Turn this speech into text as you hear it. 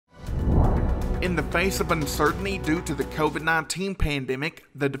In the face of uncertainty due to the COVID-19 pandemic,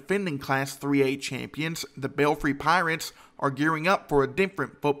 the defending Class 3A champions, the Belfry Pirates, are gearing up for a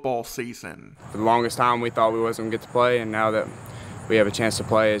different football season. For the longest time, we thought we wasn't going to get to play, and now that we have a chance to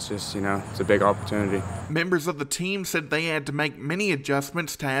play, it's just, it's a big opportunity. Members of the team said they had to make many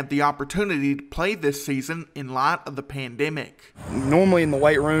adjustments to have the opportunity to play this season in light of the pandemic. Normally in the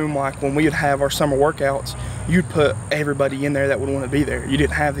weight room, like when we would have our summer workouts, you'd put everybody in there that would want to be there. You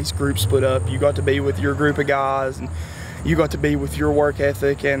didn't have these groups split up. You got to be with your group of guys, and you got to be with your work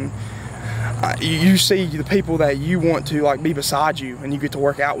ethic, and you see the people that you want to be beside you, and you get to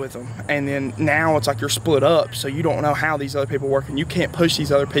work out with them. And then now it's like you're split up, so you don't know how these other people work, and you can't push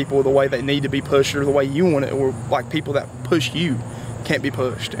these other people the way they need to be pushed or the way you want it, or people that push you can't be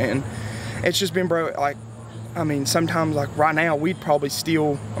pushed. And it's just been, sometimes right now we'd probably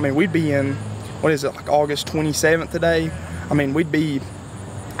still, we'd be in, August 27th today. We'd be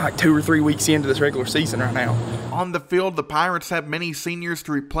 2 or 3 weeks into this regular season right now. On the field, the Pirates have many seniors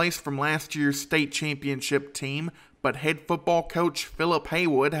to replace from last year's state championship team, but head football coach Philip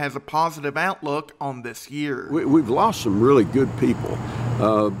Haywood has a positive outlook on this year. We've lost some really good people,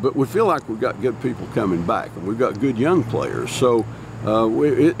 but we feel like we've got good people coming back, and we've got good young players. So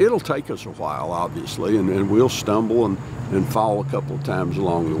it'll take us a while, obviously, and we'll stumble and fall a couple of times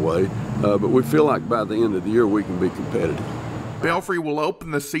along the way, but we feel like by the end of the year we can be competitive. Belfry will open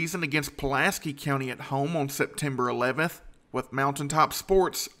the season against Pulaski County at home on September 11th. With Mountaintop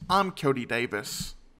Sports, I'm Cody Davis.